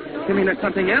 yeah. You mean there's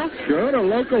something else? Sure, the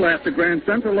local after Grand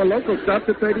Central. The local stops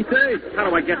at 33. How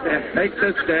do I get there? Take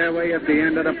the stairway at the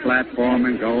end of the platform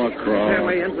and go across.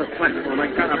 Stairway ends the platform. I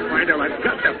gotta find her. I've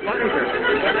got to find her.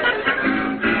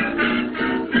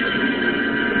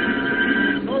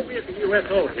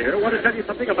 USO here. Want to tell you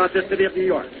something about this city of New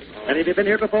York. Any of you been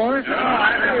here before?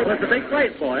 No. Well, it's a big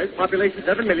place, boys. Population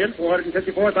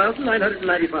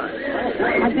 7,454,995. I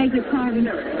beg your pardon.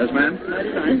 Yes, ma'am? Is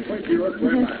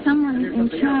there someone in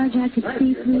charge I could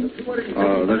speak with?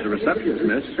 Oh, there's a receptionist,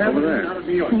 miss. Over there.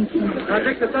 Thank you. Now,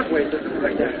 take the subway system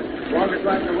right there. Longest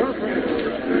ride in the world.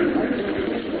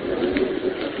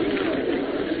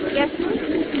 Yes,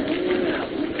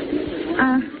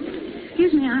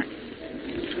 excuse me,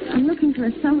 I'm looking for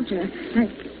a soldier. I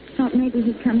thought maybe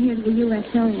he'd come here to the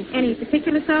USO. Any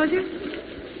particular soldier?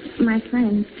 My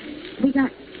friend. We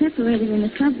got separated in the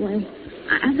subway.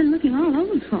 I've been looking all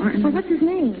over for him. Well, what's his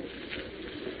name?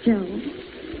 Joe.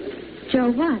 Joe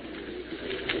what?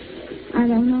 I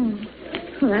don't know.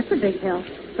 Well, that's a big help.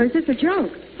 Or is this a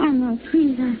joke? Oh, no,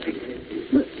 please.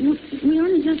 We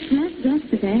only just met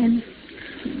yesterday, and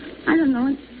I don't know.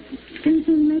 It didn't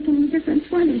seem to make any difference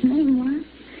what his name was.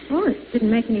 Oh, it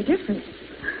didn't make any difference.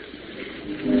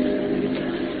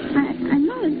 I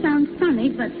know it sounds funny,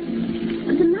 but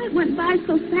the night went by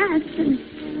so fast, and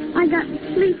I got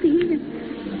sleepy.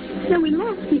 So we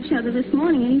lost each other this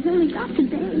morning, and he's only got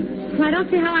today. Well, I don't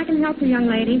see how I can help you, young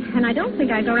lady. And I don't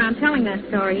think I'd go around telling that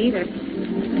story either.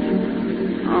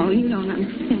 Oh, you don't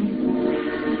understand.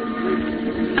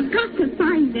 I've got to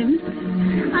find him.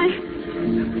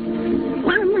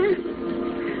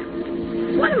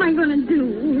 What am I going to do?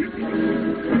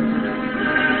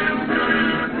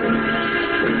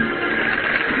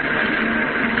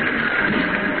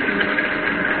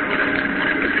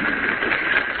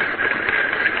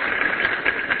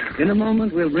 In a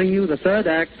moment, we'll bring you the third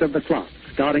act of The Clock,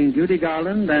 starring Judy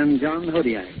Garland and John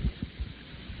Hodiak.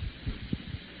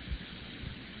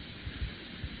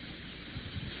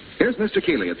 Here's Mr.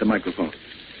 Keeley at the microphone.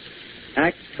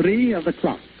 Act 3 of The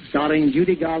Clock, starring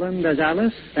Judy Garland as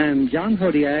Alice and John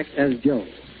Hodiak as Joe.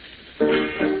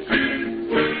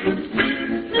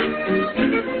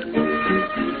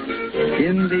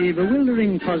 In the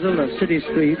bewildering puzzle of city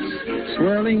streets,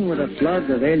 swirling with a flood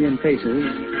of alien faces,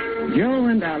 Joe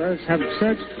and Alice have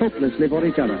searched hopelessly for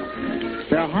each other.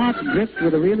 Their hearts gripped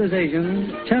with the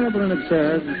realization, terrible and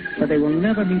absurd, that they will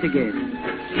never meet again.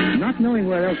 Not knowing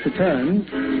where else to turn,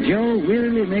 Joe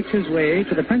wearily makes his way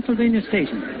to the Pennsylvania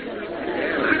station.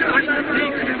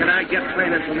 Can I get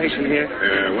train information here?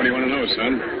 What do you want to know,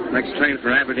 son? Next train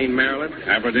for Aberdeen, Maryland?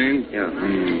 Aberdeen? Yeah.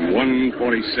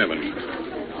 147.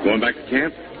 Going back to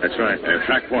camp? That's right.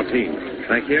 Track 14.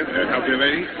 Thank you. Help you,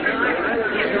 lady?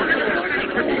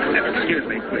 Excuse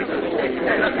me, please.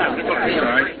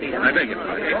 Sorry. I beg your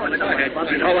pardon. Go ahead. Oh,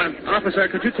 officer,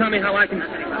 could you tell me how I can...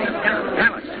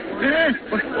 Alice.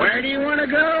 Where do you want to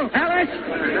go? Alice!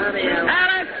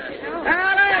 Alice!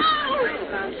 Alice!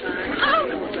 Oh!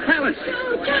 Alice!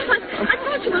 Oh, John, I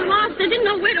thought you were lost. I didn't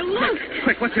know where to look.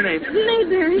 Quick, what's your name?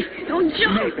 Mayberry. Oh,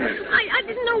 Joe. Mayberry. I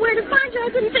didn't know where to find you. I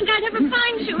didn't think I'd ever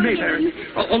find you Mayberry. again.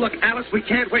 Oh, look, Alice, we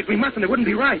can't wait. We mustn't. It wouldn't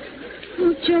be right.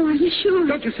 Oh, Joe, are you sure?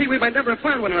 Don't you see we might never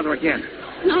find one another again?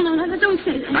 No, don't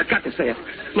say that. I've got to say it.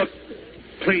 Look,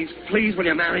 please, will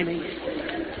you marry me?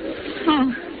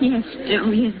 Oh, yes,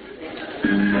 Joe, yes.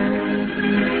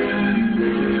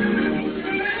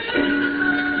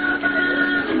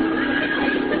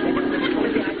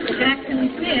 Jackson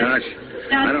and Smith. Gosh,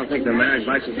 I don't think the marriage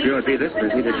license bureau would be this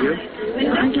busy, did you?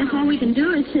 Well, I guess all we can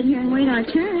do is sit here and wait our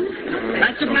turn.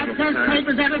 Got your blood test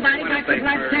papers, everybody? Got your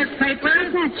blood test papers?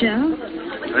 What's that, Joe?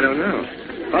 I don't know.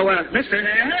 Oh, mister.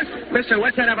 Yes? Mister,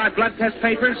 what's that about blood test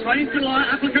papers? According to law,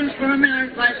 applicants for a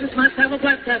marriage license must have a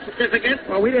blood test certificate.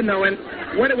 Well, we didn't know when.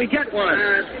 Where did we get one?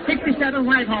 67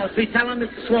 Whitehall Street. Tell them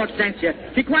Mr. Schwartz sent you.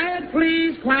 Be quiet,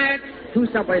 please. Quiet. 2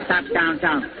 subway stops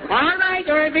downtown. All right,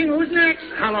 Irving. Who's next?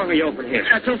 How long are you open here?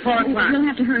 Till 4 o'clock. You'll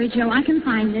have to hurry, Joe. I can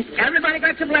find it. Everybody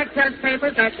got your blood test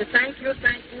papers? That's it. Thank you.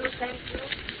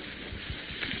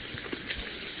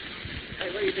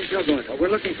 Hey, where do you think you're going? Oh, we're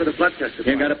looking for the blood test.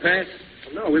 You got a pass?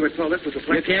 No, we were told this was the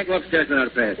place. You can't go upstairs without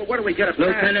a pass. Well, where do we get a pass?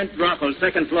 Lieutenant Ruffles,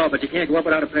 2nd floor, but you can't go up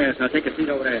without a pass. Now take a seat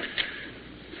over there.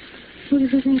 Who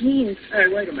does he think he is? Hey,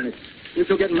 wait a minute. You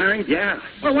two getting married? Yeah.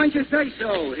 Well, why don't you say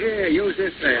so? Here, use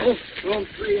this pass. Oh. Room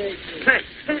 318.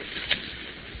 Thanks.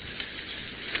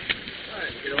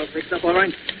 You all fixed up all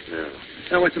right? No.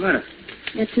 Now, what's the matter?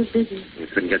 They're too busy. We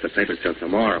couldn't get the papers till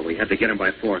tomorrow. We had to get them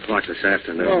by 4 o'clock this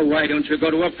afternoon. Oh, why don't you go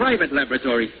to a private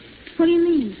laboratory? What do you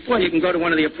mean? Well, you can go to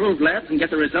one of the approved labs and get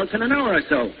the results in an hour or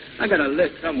so. I got a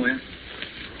list somewhere.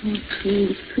 Oh,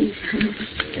 please.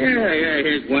 Yeah,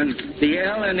 here's one. The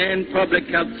L&N Public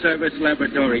Health Service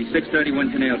Laboratory,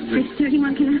 631 Canal Street.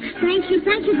 631 Canal. Thank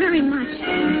you very much.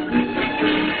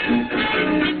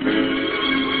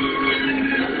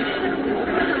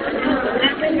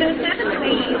 Window 7,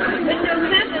 please. Window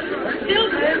 7.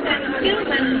 Silvers and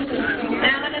Gilman.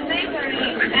 Allen and Mayberry.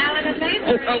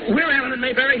 We're Allen and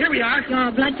Mayberry. Here we are.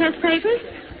 Your blood test papers?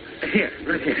 Here,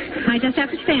 right here. I just have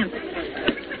to stamp it.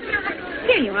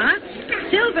 Here you are.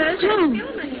 Silvers.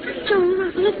 Joe,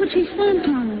 look what she stamped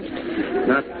on it.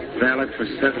 Not valid for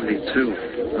 72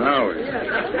 hours.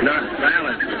 Not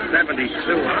valid for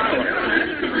 72 hours.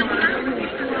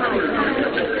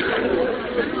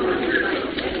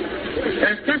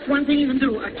 There's just one thing you can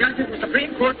do. A judge of the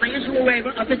Supreme Court may issue a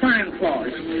waiver of the time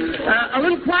clause. A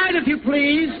little quiet, if you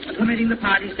please, permitting the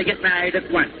parties to get married at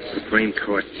once. Supreme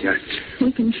Court judge.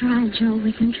 We can try, Joe.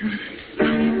 We can try.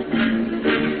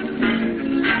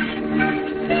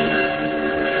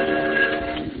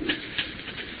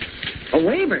 A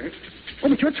waiver? Oh,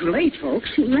 but you're too late, folks.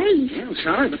 Too late? Yeah, I'm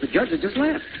sorry, but the judge has just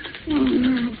left. Oh,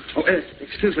 no. Oh,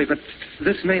 excuse me, but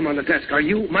this name on the desk, are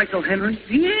you Michael Henry?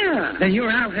 Yeah. Then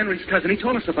you're Al Henry's cousin. He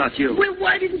told us about you. Well,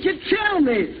 why didn't you tell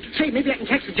me? Say, maybe I can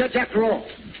catch the judge after all.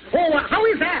 Oh, how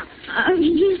is that?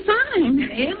 He's fine.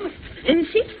 Him?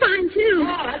 She's fine, too.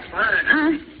 Oh, that's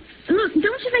fine. Look,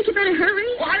 don't you think you better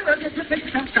hurry? Why, well, just to fix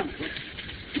something.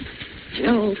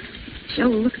 Joe,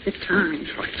 look at the time.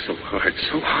 Oh, it's so hard,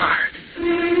 so hard.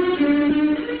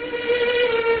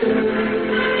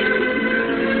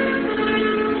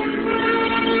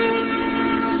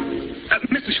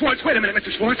 Mr. Schwartz, wait a minute,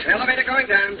 Mr. Schwartz. Elevator going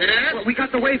down. Yes? Well, we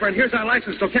got the waiver, and here's our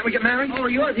license, so can't we get married? Oh,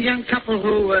 you're the young couple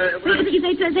who,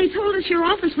 They told us your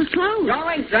office was closed.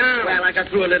 Going down. Well, I got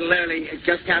through a little early.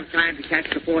 Just have time to catch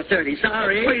the 4:30.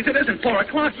 Sorry. Please, it isn't 4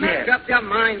 o'clock yet. Make up your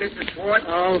mind, Mr. Schwartz.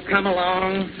 Oh, come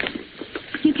along.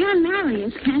 You can marry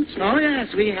us, can't you? Oh,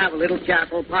 yes, we have a little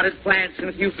chapel, potted plants, and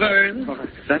a few ferns. Oh,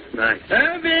 that's nice.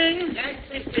 Irving! Yes,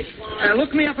 Mr. Schwartz.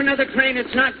 Look me up another train.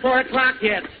 It's not 4 o'clock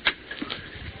yet.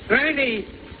 Bernie!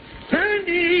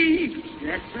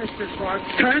 Yes, Mr. Schwartz.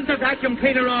 Turn the vacuum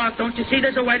cleaner off. Don't you see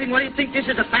there's a wedding? What do you think, this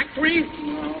is a factory?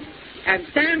 No. And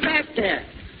stand back there.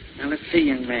 Now, let's see,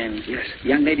 young man. Yes. The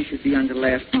young lady should be on the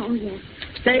left. Oh, yes.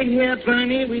 Stay here,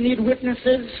 Bernie. We need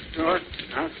witnesses. Sure.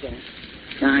 Okay.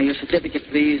 Now, your certificate,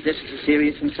 please. This is a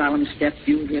serious and solemn step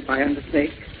you hereby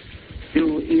undertake.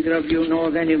 Do either of you know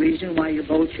of any reason why you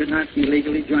both should not be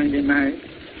legally joined in marriage?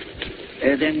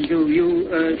 Then do you,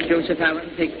 Joseph Allen,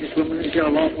 take this woman as your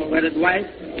lawful wedded wife?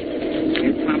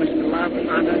 You promise to love,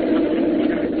 honor,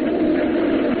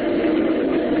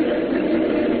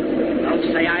 I'll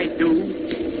say I do.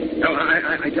 No,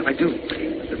 I do.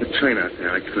 The train out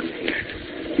there, I couldn't hear.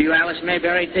 Do you, Alice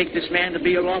Mayberry, take this man to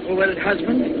be your lawful wedded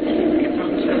husband? You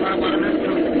promise to love, honor,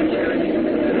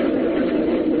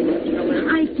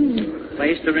 I do.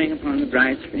 Place the ring upon the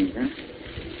bride's finger.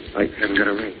 I haven't got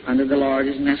a ring. Under the law, it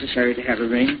isn't necessary to have a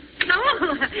ring. No,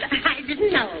 I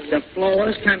didn't know. The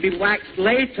floors can be waxed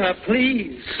later,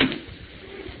 please.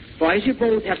 Boys, you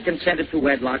both have consented to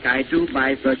wedlock. I do,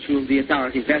 by virtue of the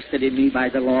authority vested in me by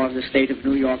the law of the state of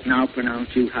New York, now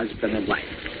pronounce you husband and wife.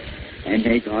 And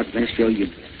may God bless your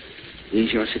union.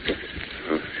 Here's your certificate.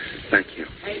 Oh, thank you.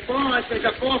 Hey, boss, there's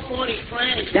a 4:40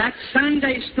 train. That's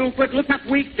Sunday, stupid. Look up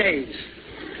weekdays.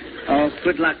 Oh,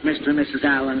 good luck, Mr. and Mrs.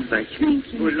 Allen. Thank you. Thank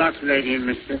you. Good luck, lady and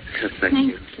mister. Thank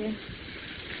you.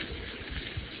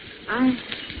 I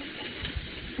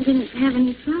didn't have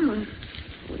any flowers.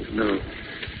 No.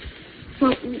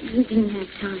 We didn't have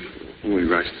time. We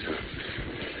rushed some.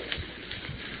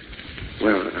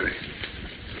 Well,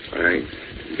 I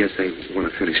guess they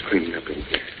want to finish cleaning up in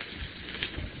here.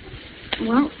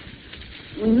 Well,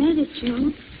 we made it,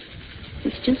 Joe.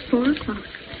 It's just 4 o'clock.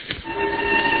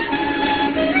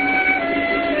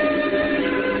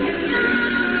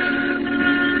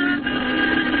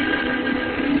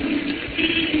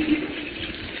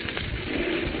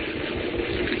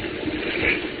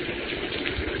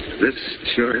 This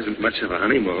sure isn't much of a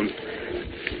honeymoon.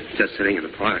 Just sitting in the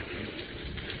park.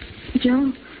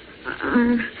 Joe,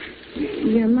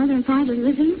 your mother and father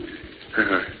living?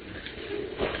 Uh-huh.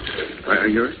 Are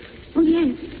yours? Oh,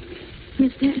 yes.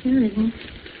 Yes, they're living.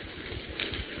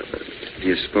 Do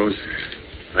you suppose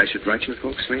I should write your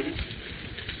folks, maybe?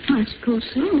 Oh, I suppose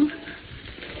so.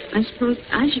 I suppose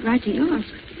I should write to yours.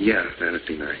 Yeah, that'd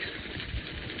be nice.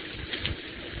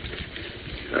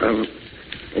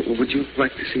 Would you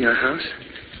like to see our house?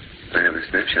 I have a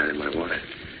snapshot in my wallet.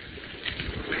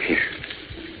 Here.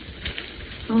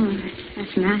 Oh,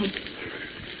 that's nice.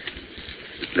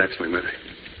 That's my mother.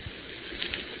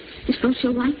 You suppose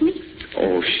she'll like me?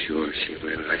 Oh, sure she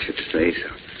will. I should say so.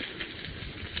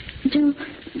 Joe,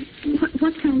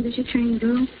 what time does your train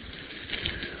go?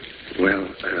 Well,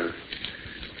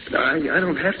 I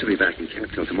don't have to be back in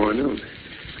camp till tomorrow noon.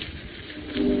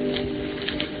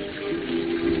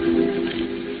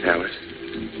 Alice?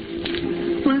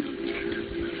 What?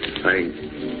 I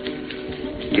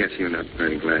guess you're not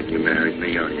very glad you married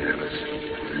me, are you, Alice?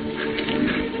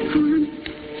 Oh, I'm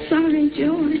sorry,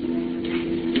 Joe.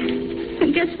 I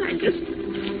guess I just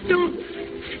don't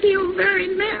feel very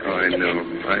married. Oh, I know.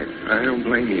 I don't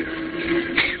blame you.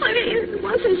 I mean, it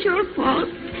wasn't your fault.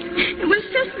 It was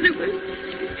just that it was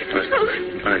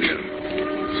I know.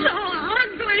 so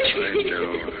ugly. I know,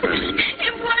 honey.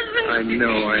 It wasn't. I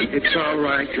know. It's all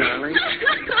right, darling.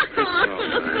 It's all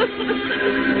right.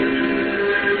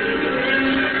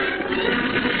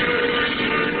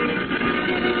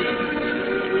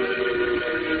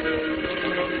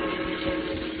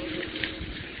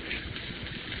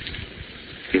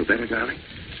 Feel better, darling?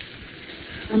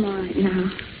 I'm all right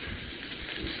now.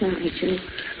 Sorry, Joe.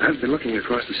 I've been looking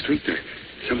across the street there.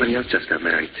 Somebody else just got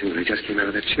married, too. They just came out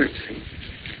of that church, see?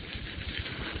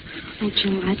 Oh,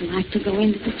 Joe, I'd like to go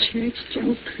into the church,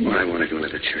 Joe, please. Well, I want to go into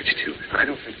the church, too. I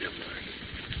don't think they'll mind.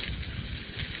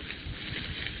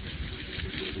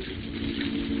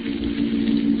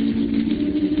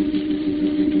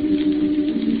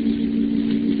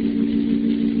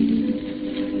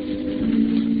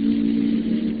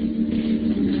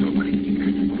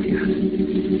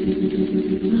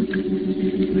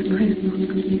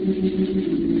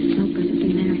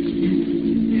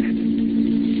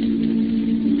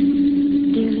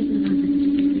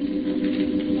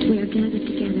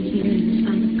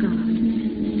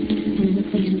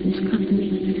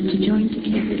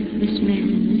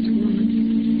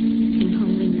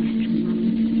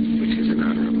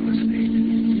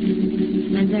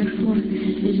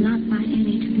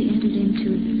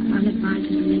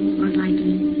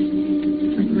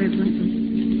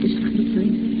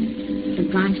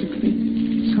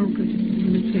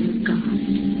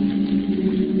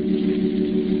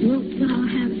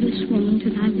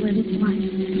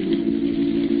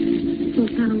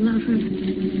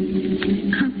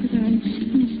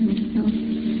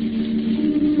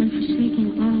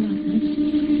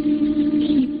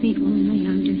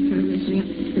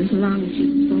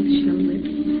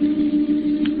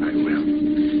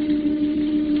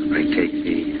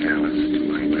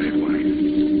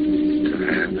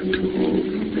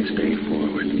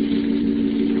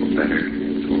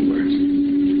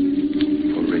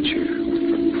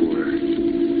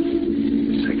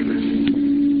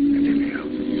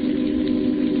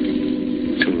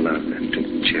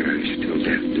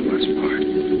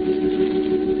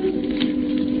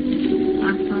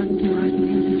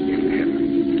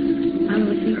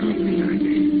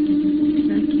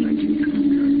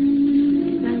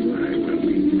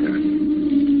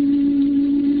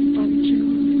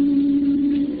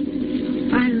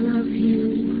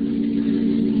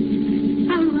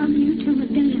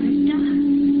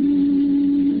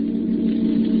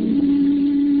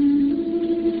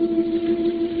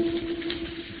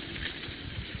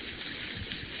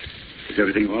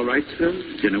 Everything all right, sir?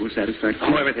 Dinner was satisfactory?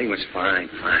 Oh, everything was fine.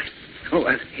 Oh,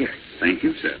 here. Thank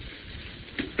you, sir.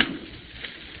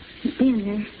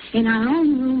 Dinner in our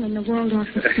own room in the Waldorf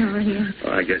Astoria.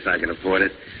 Oh, I guess I can afford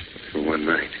it for one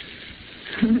night.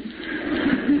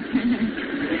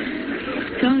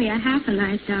 It's only a half a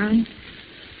night, darling.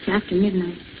 It's after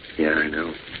midnight. Yeah, I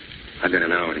know. I've got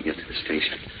an hour to get to the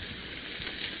station.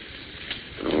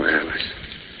 Oh, Alice.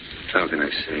 can I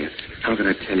say it? How can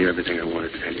I tell you everything I want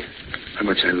to tell you? How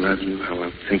much I love you, how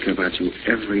I'm thinking about you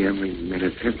every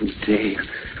minute, every day.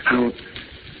 How...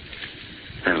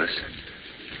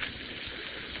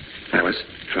 Alice,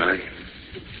 try.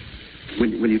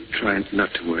 Will you try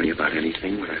not to worry about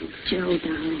anything when I'm... Joe,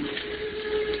 darling.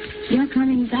 You're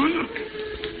coming back.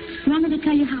 You want me to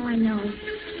tell you how I know?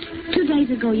 2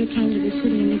 days ago, you came to the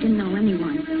city and you didn't know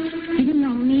anyone. You didn't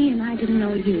know me and I didn't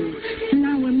know you. And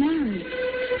now we're married.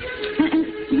 And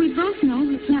we both know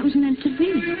that was meant to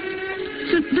be.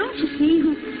 So don't you see,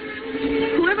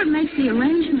 whoever makes the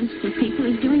arrangements for people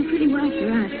is doing pretty well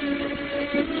for us.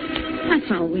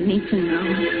 That's all we need to know.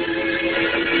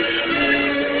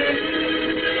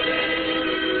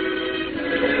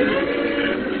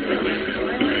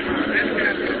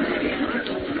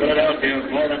 Philadelphia,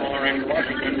 Baltimore, and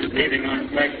Washington leaving on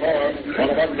track 4.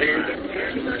 Follow up, please.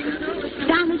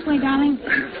 Down this way, darling.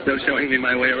 Still showing me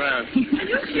my way around. Are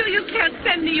you sure you can't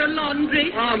send me your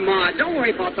laundry? Oh, Ma, don't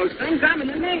worry about those things. I'm in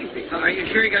the Navy. Are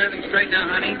you sure you got everything straight now,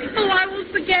 honey? Oh, I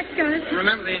won't forget, Gus.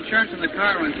 Remember, the insurance on the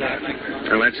car runs out.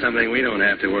 Well, that's something we don't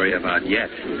have to worry about yet.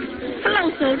 Hello,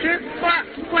 soldier.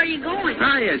 Where are you going?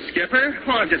 Hiya, Skipper.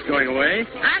 Oh, I'm just going away.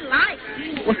 I like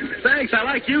you. Well, thanks. I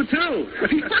like you, too.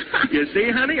 You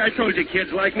see, honey, I told you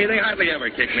kids like me. They hardly ever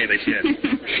kick me to shit.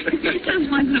 Just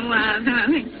once in a while,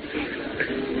 darling.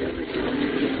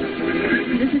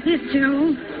 This is it,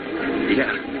 Joe.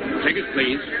 Yeah. Tickets,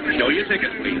 please. Show your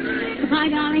tickets, please. Goodbye,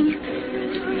 darling.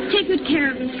 Take good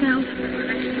care of yourself.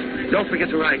 Don't forget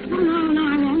to write. Oh, no,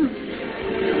 I won't.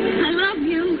 I love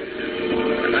you.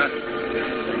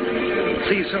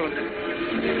 See you soon.